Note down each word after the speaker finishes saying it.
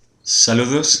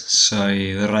Saludos,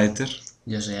 soy de Reiter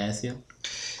Yo soy Aecio.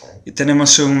 y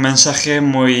tenemos un mensaje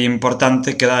muy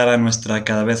importante que dar a nuestra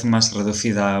cada vez más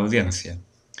reducida audiencia.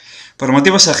 Por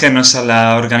motivos ajenos a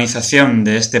la organización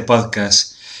de este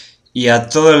podcast y a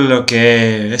todo lo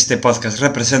que este podcast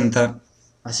representa,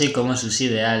 Así como sus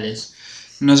ideales.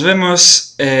 nos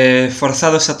vemos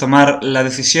forzados a tomar la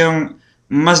decisión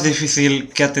más difícil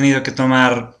que ha tenido que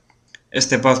tomar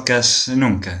este podcast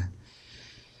nunca.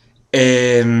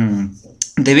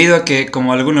 Debido a que,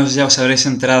 como algunos ya os habréis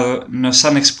enterado, nos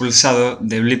han expulsado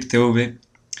de Blip TV.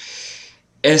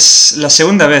 Es la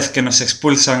segunda vez que nos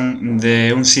expulsan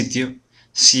de un sitio,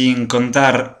 sin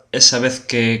contar esa vez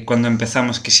que cuando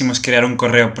empezamos quisimos crear un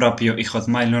correo propio y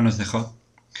Hotmail no nos dejó.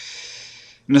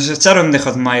 Nos echaron de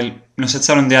Hotmail, nos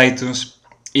echaron de iTunes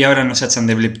y ahora nos echan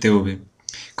de Blip TV.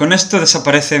 Con esto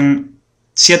desaparecen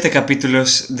 7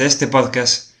 capítulos de este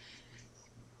podcast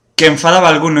que enfadaba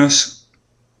a algunos,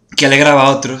 que alegraba a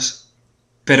otros,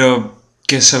 pero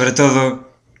que sobre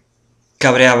todo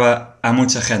cabreaba a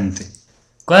mucha gente.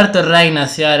 Cuarto Reich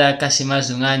nació ahora casi más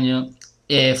de un año,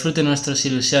 fruto de nuestras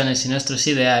ilusiones y nuestros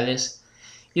ideales,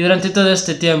 y durante todo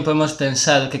este tiempo hemos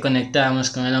pensado que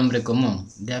conectábamos con el hombre común,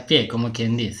 de a pie, como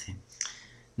quien dice.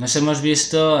 Nos hemos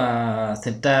visto a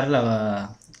aceptar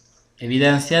la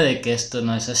evidencia de que esto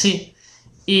no es así,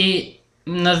 y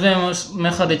nos vemos,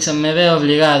 mejor dicho, me veo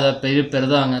obligado a pedir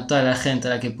perdón a toda la gente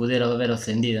a la que pudiera haber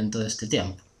ofendido en todo este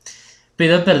tiempo.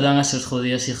 Pido perdón a esos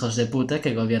judíos hijos de puta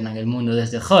que gobiernan el mundo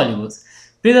desde Hollywood.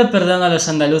 Pido perdón a los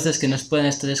andaluces que nos pueden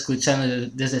estar escuchando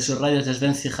desde sus radios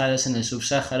desvencijados en el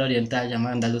subsáhara oriental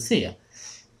llamado Andalucía.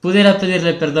 Pudiera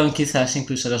pedirle perdón quizás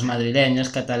incluso a los madrileños,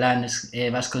 catalanes,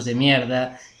 vascos de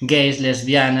mierda, gays,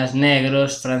 lesbianas,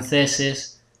 negros,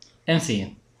 franceses, en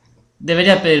fin.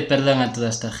 Debería pedir perdón a toda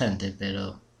esta gente,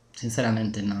 pero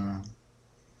sinceramente no.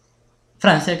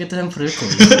 Francia, que te den por el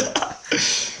culo.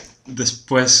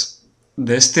 Después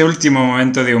de este último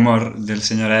momento de humor del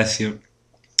señor Aecio,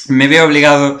 me veo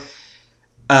obligado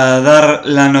a dar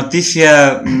la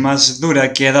noticia más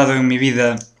dura que he dado en mi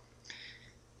vida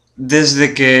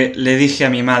desde que le dije a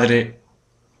mi madre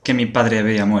que mi padre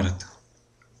había muerto.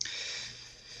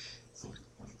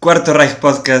 Cuarto Reich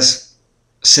Podcast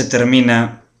se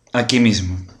termina aquí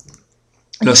mismo.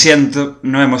 Lo siento,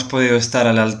 no hemos podido estar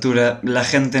a la altura, la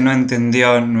gente no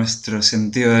entendió nuestro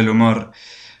sentido del humor,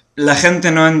 la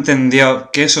gente no entendió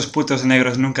que esos putos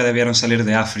negros nunca debieron salir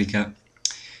de África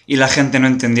y la gente no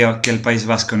entendió que el País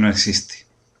Vasco no existe.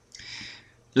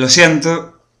 Lo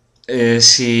siento,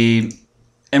 si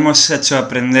hemos hecho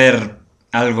aprender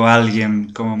algo a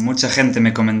alguien, como mucha gente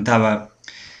me comentaba,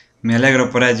 me alegro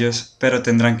por ellos, pero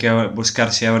tendrán que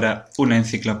buscarse ahora una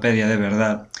enciclopedia de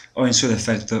verdad o en su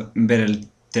defecto ver el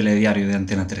telediario de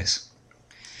Antena 3.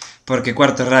 Porque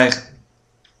Cuarto Reich,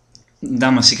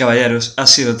 damas y caballeros, ha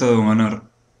sido todo un honor.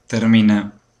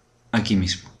 Termina aquí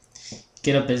mismo.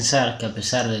 Quiero pensar que a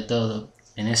pesar de todo,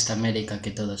 en esta América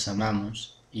que todos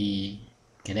amamos y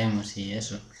queremos y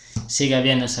eso, sigue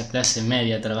habiendo esa clase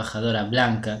media trabajadora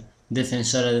blanca,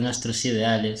 defensora de nuestros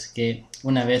ideales, que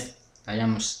una vez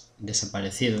hayamos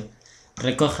desaparecido,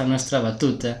 recoja nuestra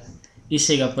batuta y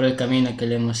siga por el camino que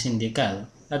le hemos indicado,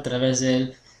 a través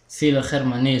del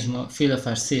filogermanismo,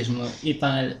 filofascismo y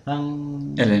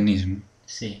helenismo.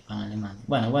 Sí, pan alemán.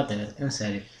 Bueno, whatever, en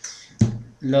serio.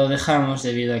 Lo dejamos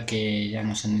debido a que ya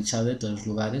nos han echado de todos los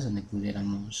lugares donde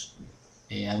pudiéramos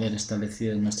haber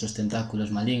establecido nuestros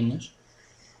tentáculos malignos.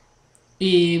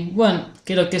 Y bueno,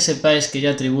 quiero que sepáis que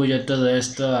yo atribuyo todo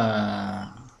esto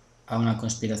a una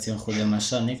conspiración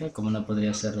judeo-masónica, como no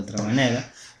podría ser de otra manera,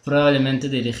 probablemente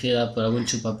dirigida por algún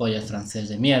chupapollas francés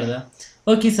de mierda,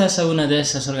 o quizás a una de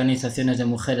esas organizaciones de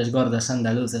mujeres gordas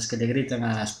andaluzas que le gritan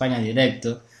a España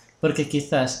directo, porque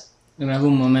quizás en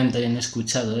algún momento hayan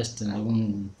escuchado esto en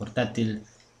algún portátil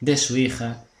de su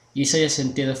hija y se haya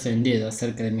sentido ofendido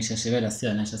acerca de mis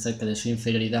aseveraciones acerca de su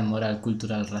inferioridad moral,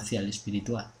 cultural, racial y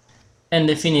espiritual. En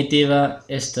definitiva,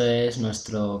 esto es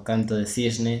nuestro canto de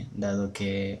cisne, dado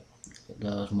que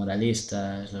los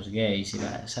moralistas, los gays y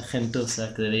esa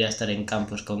gentuza que debería estar en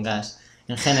campos con gas,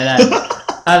 en general,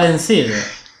 ha vencido.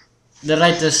 De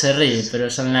Reiter se ríe, pero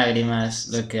son lágrimas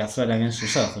lo que afloran en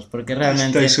sus ojos, porque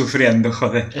realmente... Estoy sufriendo,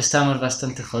 joder. Estamos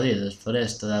bastante jodidos por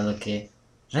esto, dado que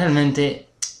realmente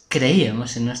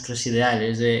creíamos en nuestros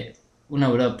ideales de una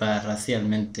Europa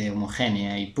racialmente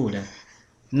homogénea y pura.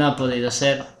 No ha podido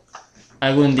ser.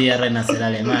 Algún día renacerá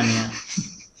Alemania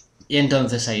y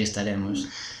entonces ahí estaremos,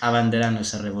 abanderando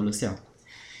esa revolución.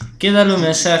 Quiero darle un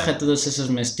mensaje a todos esos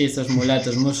mestizos,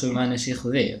 mulatos, musulmanes y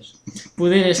judíos.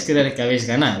 Pudierais creer que habéis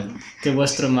ganado, que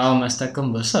vuestro Mahoma está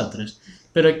con vosotros,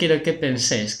 pero quiero que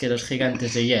penséis que los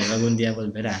gigantes de hielo algún día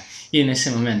volverán Y en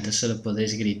ese momento solo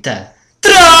podéis gritar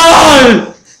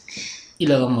 ¡Troll! Y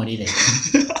luego moriréis.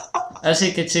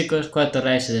 Así que chicos, Cuarto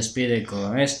Reich se despide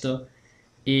con esto.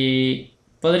 Y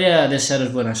podría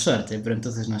desearos buena suerte, pero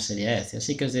entonces no sería ese.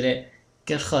 Así que os diré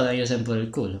que os jodan y os den por el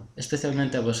culo.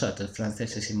 Especialmente a vosotros,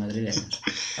 franceses y madrileños.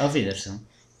 Auf Wiedersehen.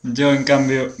 Yo, en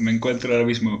cambio, me encuentro ahora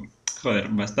mismo,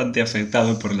 bastante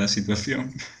afectado por la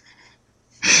situación.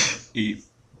 Y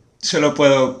solo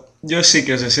puedo... Yo sí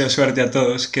que os deseo suerte a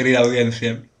todos, querida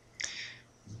audiencia.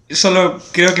 Solo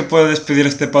creo que puedo despedir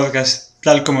este podcast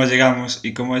tal como llegamos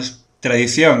y como es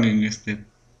tradición en este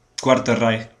Cuarto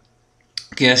Reich,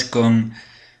 que es con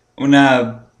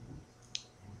una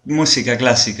música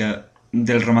clásica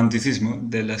del romanticismo,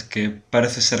 de las que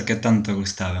parece ser que tanto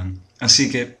gustaban. Así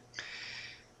que,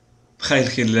 Heil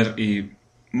Hitler y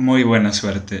muy buena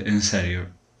suerte, en serio.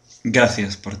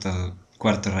 Gracias por todo.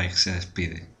 Cuarto Reich se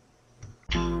despide.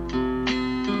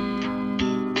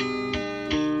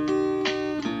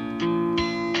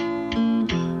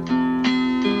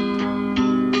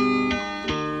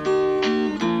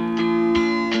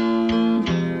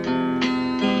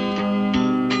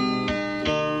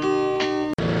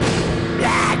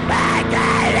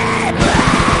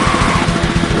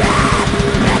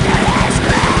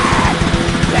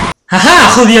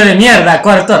 ¡Ajá, judío de mierda!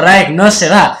 Cuarto Reich no se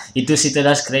va. Y tú sí te lo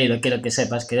has creído, quiero que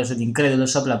sepas que eres un incrédulo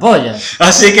soplapollas.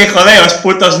 Así que jodeos,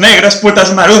 putos negros,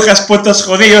 putas marujas, putos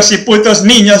judíos y putos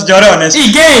niños llorones.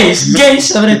 ¡Y gays! ¡Gays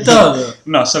sobre todo!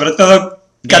 No, sobre todo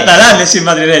catalanes y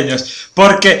madrileños.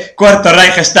 Porque Cuarto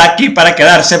Reich está aquí para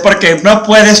quedarse, porque no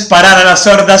puedes parar a las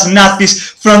hordas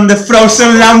nazis from the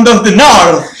frozen land of the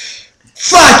north.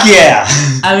 ¡Fuck yeah!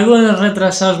 Algunos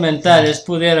retrasados mentales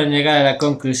pudieron llegar a la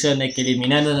conclusión de que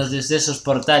eliminándonos desde esos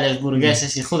portales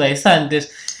burgueses y judaizantes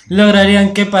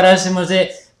lograrían que parásemos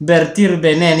de vertir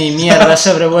veneno y mierda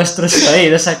sobre vuestros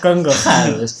oídos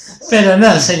acongojados. Pero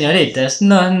no, señoritas,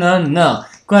 no.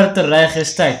 Cuarto Reich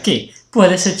está aquí.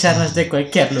 Puedes echarnos de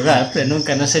cualquier lugar, pero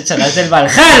nunca nos echarás del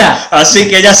Valhalla. Así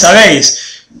que ya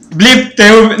sabéis, Blip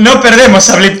TV, no perdemos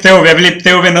a Blip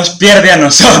TV nos pierde a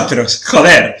nosotros,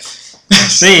 joder.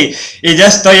 Sí, y ya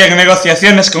estoy en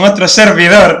negociaciones con otro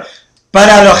servidor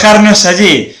para alojarnos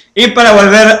allí y para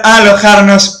volver a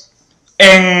alojarnos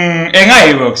en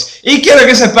iVoox. Y quiero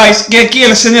que sepáis que aquí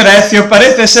el señor Aecio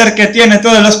parece ser que tiene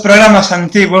todos los programas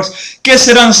antiguos que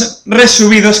serán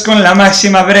resubidos con la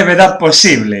máxima brevedad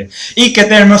posible. Y que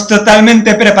tenemos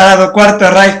totalmente preparado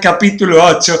Cuarto Reich capítulo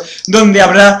 8, donde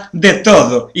habrá de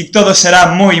todo, y todo será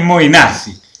muy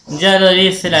nazi. Ya lo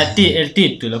dice el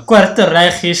título, Cuarto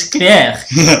Reich is Krieg,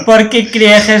 porque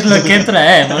Krieg es lo que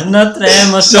traemos, no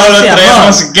traemos solo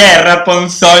traemos guerra,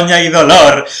 ponzoña y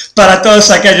dolor para todos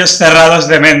aquellos cerrados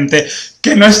de mente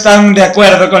que no están de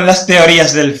acuerdo con las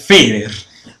teorías del Führer.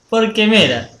 Porque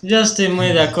mira, yo estoy muy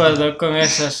de acuerdo con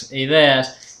esas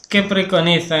ideas que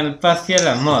preconizan el paz y el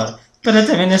amor, pero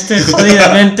también estoy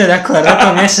jodidamente de acuerdo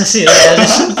con esas ideas de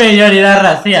superioridad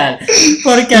racial.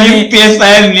 Porque a mí...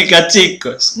 Limpieza étnica,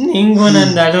 chicos. Ninguna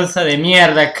andaluza de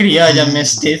mierda, criolla,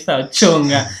 mestiza o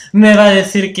chunga me va a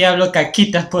decir que hablo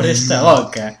caquitas por esta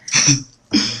boca.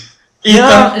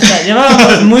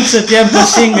 Llevábamos mucho tiempo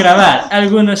sin grabar.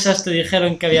 Algunos hasta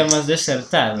dijeron que habíamos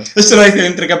desertado. Esto lo dicen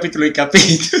entre capítulo y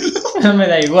capítulo. No me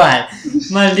da igual.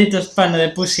 Malditos panos de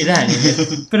pusilánimes.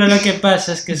 Pero lo que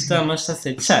pasa es que estamos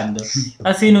acechando,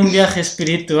 haciendo un viaje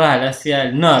espiritual hacia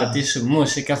el norte y su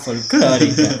música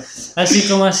folclórica, así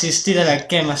como asistir a la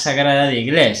quema sagrada de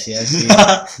iglesias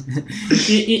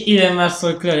y demás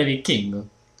folclore vikingo.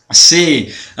 Sí,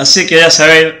 así que ya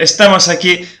sabéis, estamos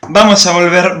aquí, vamos a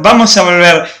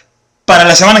volver para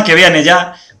la semana que viene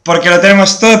ya, porque lo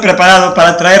tenemos todo preparado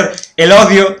para traer el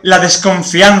odio, la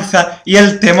desconfianza y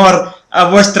el temor a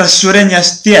vuestras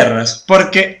sureñas tierras,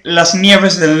 porque las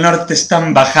nieves del norte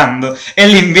están bajando,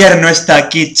 el invierno está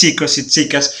aquí, chicos y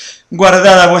chicas,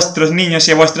 guardad a vuestros niños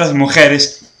y a vuestras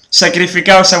mujeres,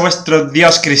 sacrificaos a vuestro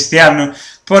Dios cristiano,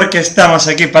 porque estamos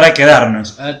aquí para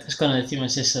quedarnos. Es cuando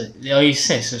decimos eso, oís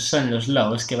eso, son los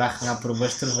lobos que bajan a por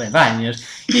vuestros rebaños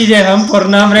y llevan por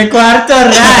nombre Cuarto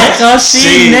Reich. ¡Oh,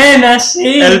 sí, nena,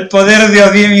 sí! El poder de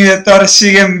Odín y de Thor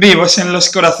siguen vivos en los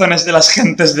corazones de las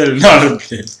gentes del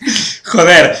norte.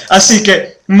 Joder, así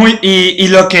que, y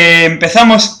lo que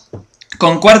empezamos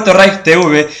con Cuarto Reich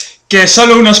TV, que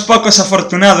solo unos pocos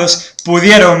afortunados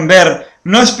pudieron ver.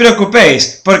 No os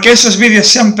preocupéis, porque esos vídeos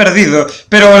se han perdido,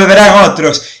 pero volverán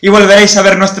otros, y volveréis a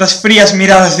ver nuestras frías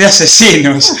miradas de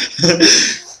asesinos,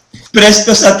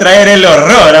 prestos a traer el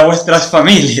horror a vuestras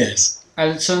familias.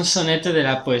 Al sonsonete de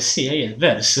la poesía y el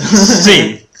verso.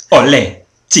 Sí, olé.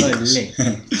 chicos.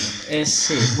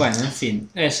 Sí, bueno, en fin,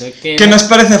 eso. Que nos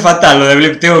parece fatal lo de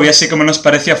Blip TV, así como nos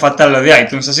parecía fatal lo de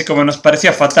iTunes, así como nos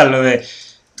parecía fatal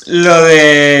lo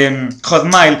de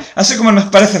Hotmail, así como nos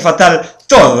parece fatal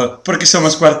todo, porque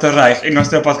somos Cuarto Reich y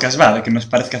nuestro podcast vale que nos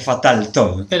parezca fatal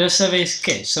todo. Pero ¿sabéis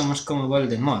qué? Somos como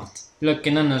Voldemort. Lo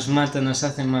que no nos mata nos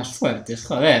hace más fuertes,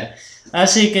 joder.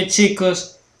 Así que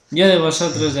chicos, yo de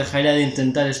vosotros dejaría de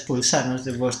intentar expulsarnos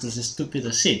de vuestros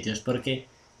estúpidos sitios, porque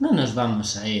no nos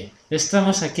vamos a ir.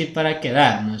 Estamos aquí para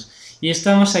quedarnos. Y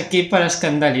estamos aquí para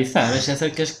escandalizaros y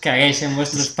hacer que os caguéis en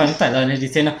vuestros pantalones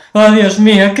diciendo: ¡oh, Dios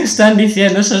mío! ¿Qué están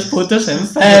diciendo esos putos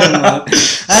enfermos?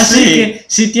 Así que,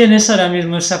 si tienes ahora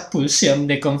mismo esa pulsión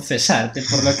de confesarte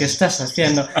por lo que estás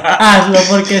haciendo, hazlo,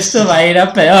 porque esto va a ir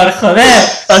a peor, joder.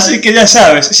 Así que ya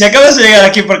sabes, si acabas de llegar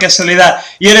aquí por casualidad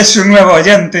y eres un nuevo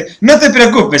oyente, no te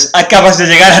preocupes, acabas de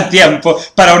llegar a tiempo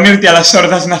para unirte a las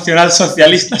hordas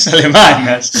nacionalsocialistas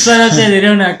alemanas. Solo te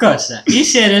diré una cosa, y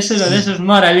si eres uno de esos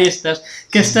moralistas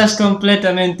que estás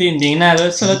completamente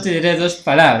indignado, solo te diré dos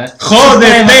palabras: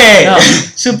 ¡jódete!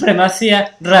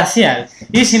 Supremacía racial.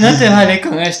 Y si no te vale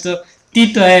con esto,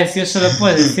 Tito Ezio solo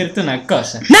puede decirte una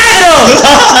cosa: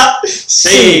 ¡negro!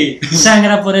 Sí.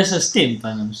 Sangra por esos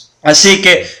tímpanos. Así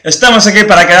que estamos aquí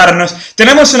para quedarnos.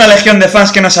 Tenemos una legión de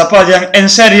fans que nos apoyan. En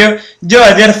serio, yo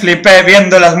ayer flipé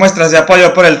viendo las muestras de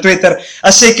apoyo por el Twitter.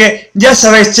 Así que ya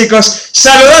sabéis, chicos,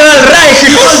 ¡saludad al Reich,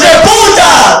 hijos de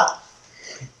puta!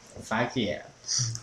 Fuck yeah.